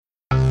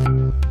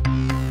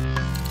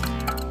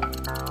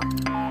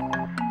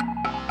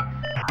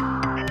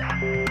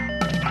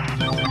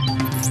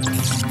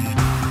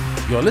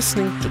You're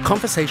listening to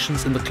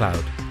Conversations in the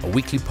Cloud, a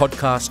weekly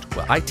podcast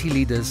where IT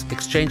leaders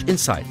exchange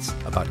insights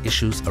about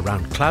issues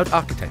around cloud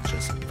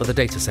architectures for the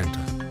data center.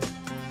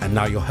 And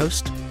now your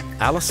host,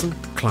 Alison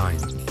Klein.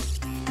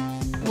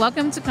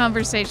 Welcome to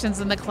Conversations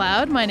in the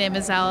Cloud. My name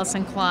is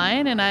Alison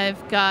Klein, and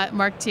I've got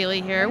Mark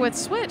Thiele here with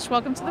Switch.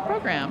 Welcome to the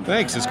program.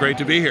 Thanks. It's great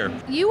to be here.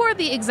 You are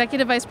the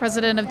Executive Vice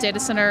President of Data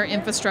Center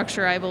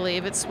Infrastructure, I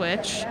believe, at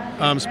Switch.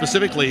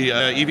 Specifically,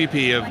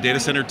 EVP of Data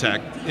Center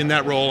Tech. In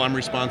that role, I'm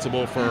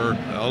responsible for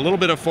a little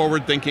bit of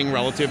forward thinking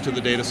relative to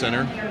the data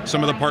center,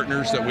 some of the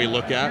partners that we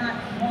look at,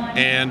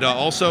 and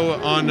also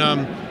on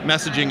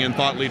messaging and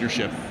thought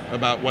leadership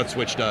about what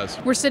Switch does.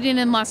 We're sitting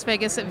in Las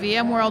Vegas at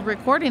VMworld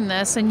recording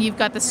this, and you've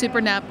got the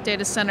SuperNAP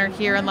data center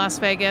here in Las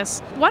Vegas.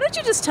 Why don't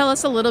you just tell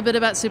us a little bit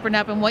about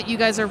SuperNAP and what you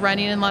guys are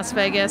running in Las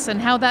Vegas and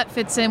how that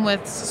fits in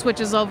with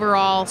Switch's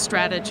overall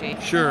strategy?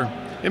 Sure.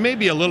 It may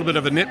be a little bit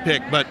of a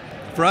nitpick, but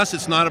for us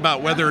it's not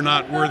about whether or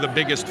not we're the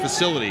biggest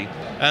facility,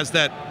 as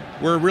that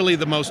we're really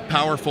the most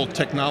powerful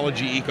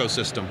technology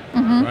ecosystem,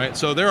 right?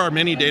 So there are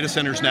many data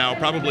centers now,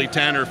 probably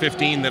 10 or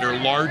 15 that are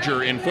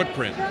larger in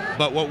footprint.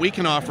 But what we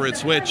can offer at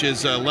Switch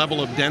is a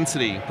level of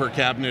density per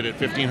cabinet at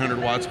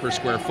 1,500 watts per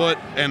square foot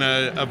and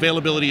a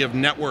availability of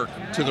network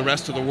to the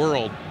rest of the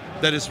world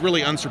that is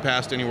really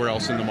unsurpassed anywhere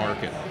else in the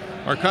market.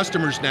 Our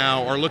customers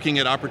now are looking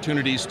at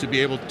opportunities to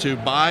be able to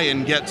buy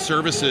and get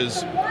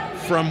services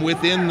from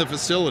within the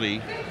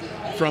facility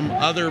from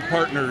other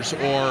partners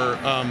or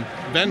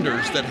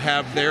vendors that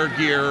have their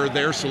gear,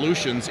 their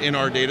solutions in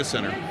our data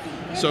center.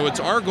 So it's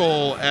our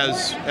goal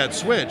at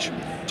Switch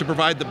to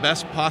provide the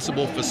best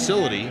possible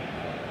facility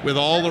with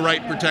all the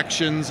right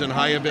protections and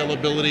high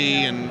availability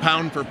and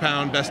pound for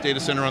pound best data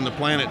center on the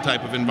planet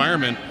type of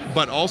environment,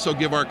 but also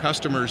give our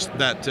customers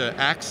that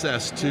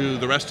access to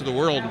the rest of the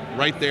world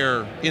right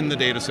there in the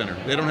data center.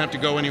 They don't have to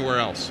go anywhere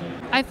else.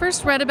 I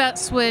first read about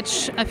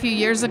Switch a few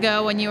years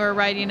ago when you were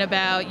writing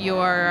about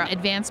your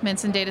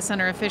advancements in data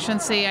center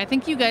efficiency. I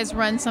think you guys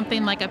run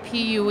something like a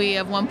PUE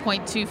of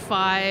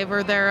 1.25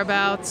 or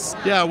thereabouts.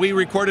 Yeah, we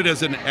recorded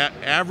as an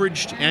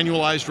averaged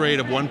annualized rate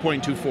of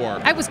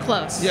 1.24. I was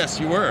close. Yes,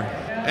 you were.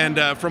 And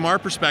from our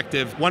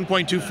perspective,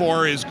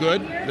 1.24 is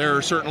good. There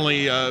are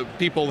certainly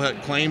people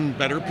that claim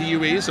better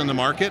PUEs in the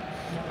market,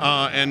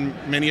 and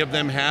many of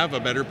them have a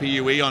better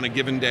PUE on a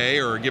given day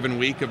or a given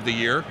week of the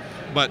year.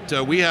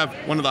 But we have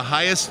one of the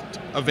highest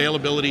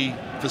availability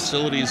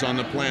facilities on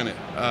the planet,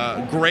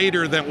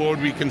 greater than what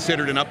would be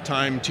considered an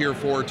uptime tier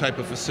 4 type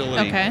of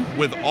facility,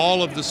 with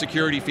all of the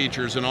security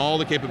features and all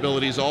the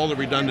capabilities, all the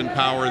redundant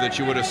power that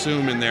you would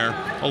assume in there,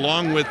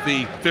 along with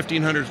the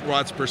 1,500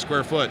 watts per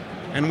square foot.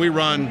 And we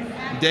run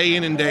day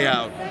in and day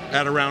out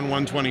at around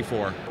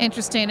 124.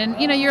 Interesting. And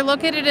you're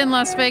located in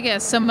Las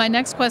Vegas. So my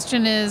next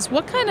question is,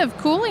 what kind of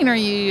cooling are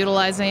you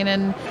utilizing?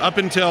 And up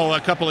until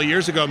a couple of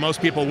years ago, most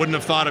people wouldn't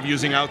have thought of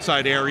using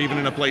outside air, even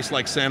in a place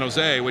like San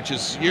Jose, which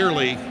is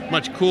yearly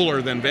much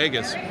cooler than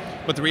Vegas.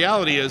 But the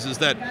reality is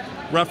that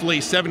roughly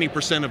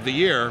 70% of the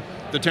year,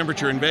 the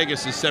temperature in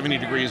Vegas is 70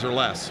 degrees or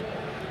less,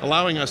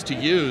 allowing us to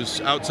use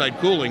outside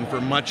cooling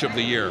for much of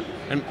the year.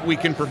 And we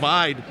can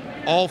provide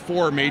all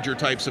 4 major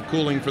types of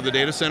cooling for the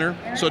data center.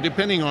 So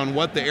depending on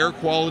what the air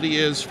quality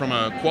is, from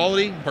a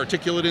quality,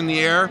 particulate in the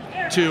air,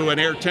 to an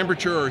air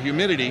temperature or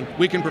humidity,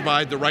 we can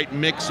provide the right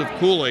mix of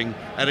cooling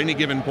at any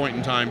given point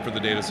in time for the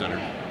data center.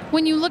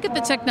 When you look at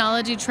the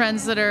technology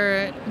trends that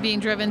are being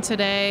driven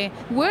today,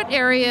 what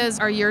areas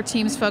are your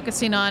teams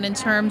focusing on in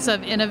terms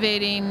of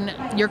innovating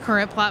your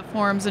current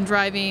platforms and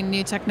driving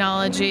new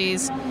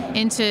technologies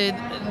into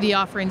the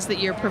offerings that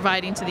you're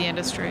providing to the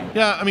industry?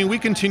 Yeah, we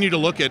continue to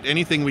look at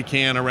anything we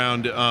can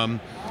around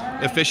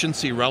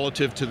efficiency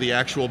relative to the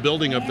actual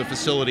building of the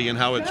facility and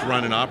how it's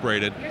run and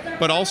operated,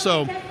 but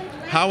also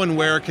how and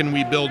where can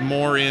we build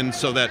more in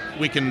so that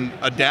we can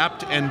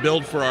adapt and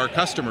build for our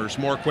customers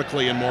more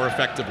quickly and more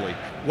effectively.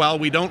 While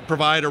we don't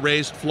provide a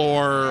raised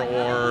floor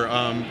or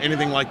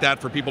anything like that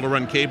for people to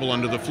run cable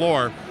under the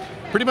floor,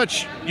 pretty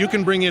much you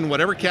can bring in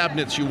whatever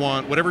cabinets you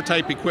want, whatever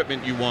type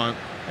equipment you want,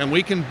 and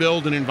we can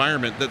build an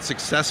environment that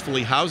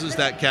successfully houses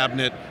that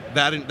cabinet,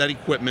 that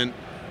equipment.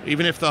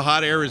 Even if the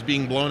hot air is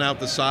being blown out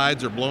the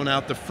sides or blown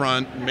out the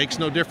front, it makes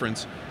no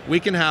difference. We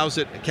can house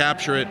it,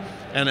 capture it,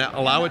 and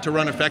allow it to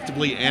run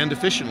effectively and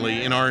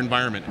efficiently in our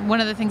environment. One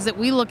of the things that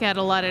we look at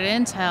a lot at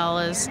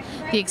Intel is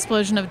the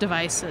explosion of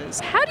devices.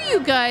 How do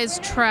you guys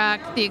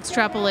track the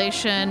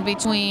extrapolation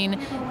between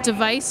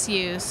device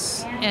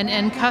use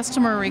and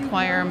customer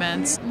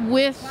requirements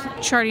with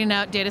charting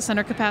out data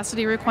center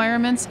capacity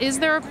requirements? Is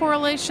there a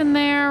correlation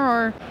there,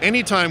 or?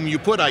 Anytime you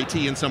put IT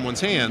in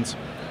someone's hands,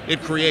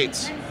 it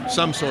creates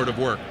some sort of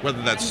work,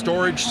 whether that's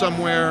storage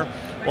somewhere,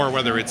 or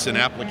whether it's an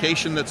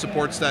application that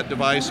supports that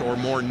device or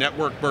more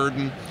network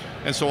burden.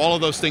 And so all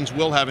of those things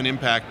will have an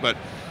impact, but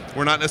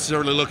we're not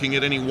necessarily looking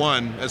at any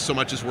one as so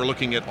much as we're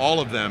looking at all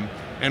of them.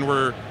 And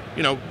we're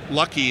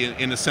lucky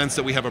in a sense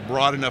that we have a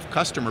broad enough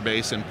customer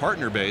base and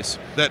partner base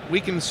that we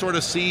can sort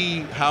of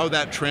see how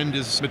that trend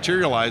is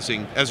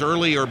materializing as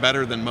early or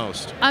better than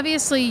most.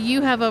 Obviously,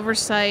 you have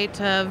oversight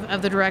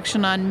of the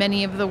direction on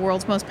many of the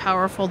world's most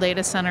powerful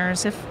data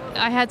centers. If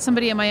I had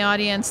somebody in my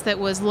audience that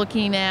was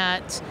looking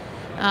at,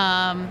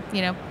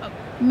 a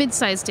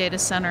mid-sized data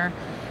center,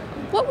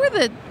 what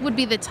would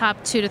be the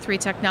top 2 to 3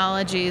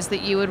 technologies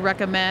that you would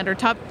recommend, or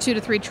top 2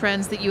 to 3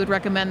 trends that you would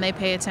recommend they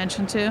pay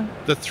attention to?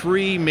 The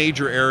 3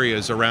 major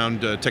areas around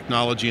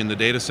technology in the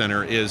data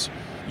center is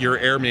your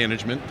air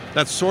management.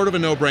 That's sort of a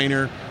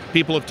no-brainer.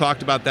 People have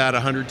talked about that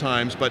 100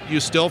 times, but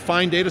you still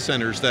find data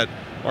centers that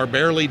are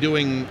barely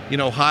doing,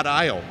 hot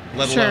aisle,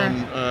 let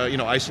alone,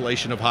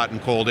 isolation of hot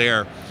and cold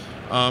air.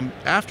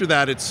 After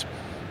that, it's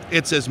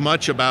as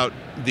much about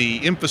the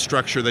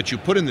infrastructure that you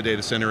put in the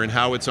data center and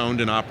how it's owned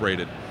and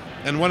operated.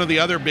 And one of the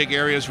other big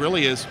areas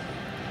really is,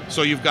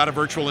 so you've got a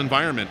virtual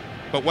environment,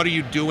 but what are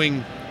you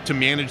doing to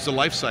manage the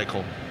life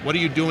cycle? What are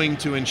you doing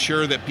to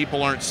ensure that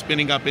people aren't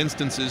spinning up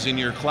instances in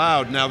your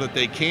cloud now that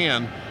they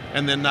can,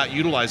 and then not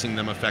utilizing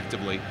them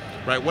effectively,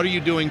 right? What are you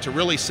doing to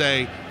really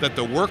say that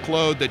the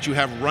workload that you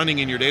have running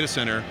in your data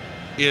center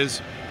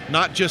is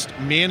not just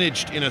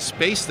managed in a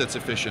space that's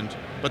efficient,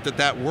 but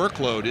that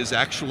workload is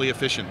actually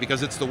efficient,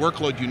 because it's the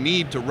workload you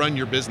need to run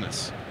your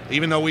business.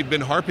 Even though we've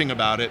been harping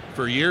about it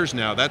for years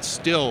now, that's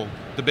still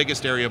the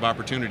biggest area of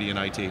opportunity in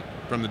IT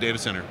from the data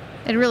center.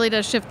 It really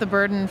does shift the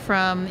burden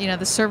from,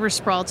 the server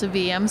sprawl to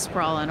VM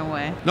sprawl in a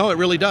way. No, it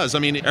really does. I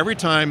mean, every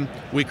time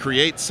we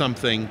create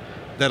something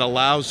that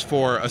allows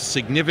for a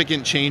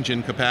significant change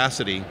in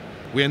capacity,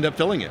 we end up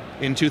filling it.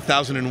 In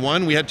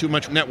 2001, we had too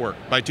much network.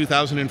 By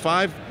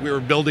 2005, we were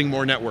building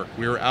more network.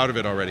 We were out of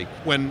it already.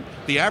 When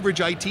the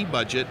average IT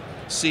budget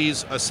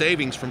sees a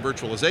savings from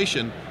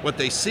virtualization, what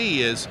they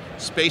see is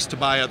space to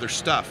buy other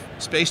stuff,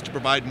 space to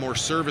provide more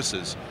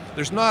services.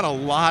 There's not a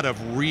lot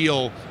of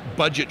real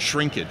budget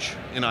shrinkage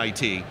in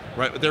IT,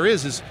 right? What there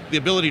is the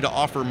ability to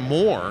offer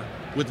more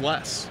with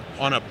less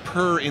on a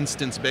per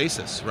instance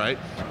basis, right?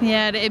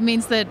 Yeah, it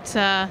means that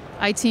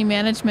IT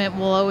management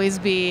will always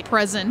be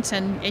present,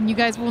 and you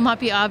guys will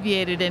not be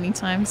obviated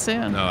anytime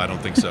soon. No, I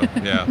don't think so,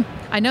 yeah.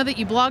 I know that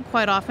you blog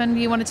quite often. Do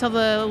you want to tell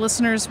the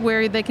listeners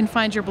where they can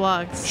find your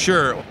blogs?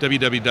 Sure,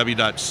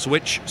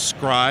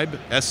 www.switchscribe,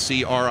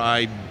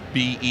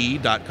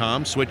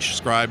 SCRIBE.com,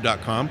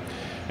 switchscribe.com.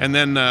 And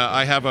then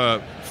I have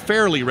a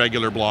fairly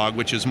regular blog,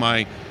 which is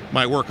my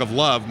work of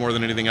love more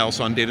than anything else,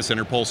 on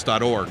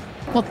datacenterpulse.org.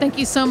 Well, thank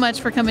you so much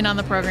for coming on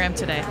the program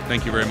today.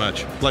 Thank you very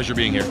much. Pleasure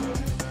being here.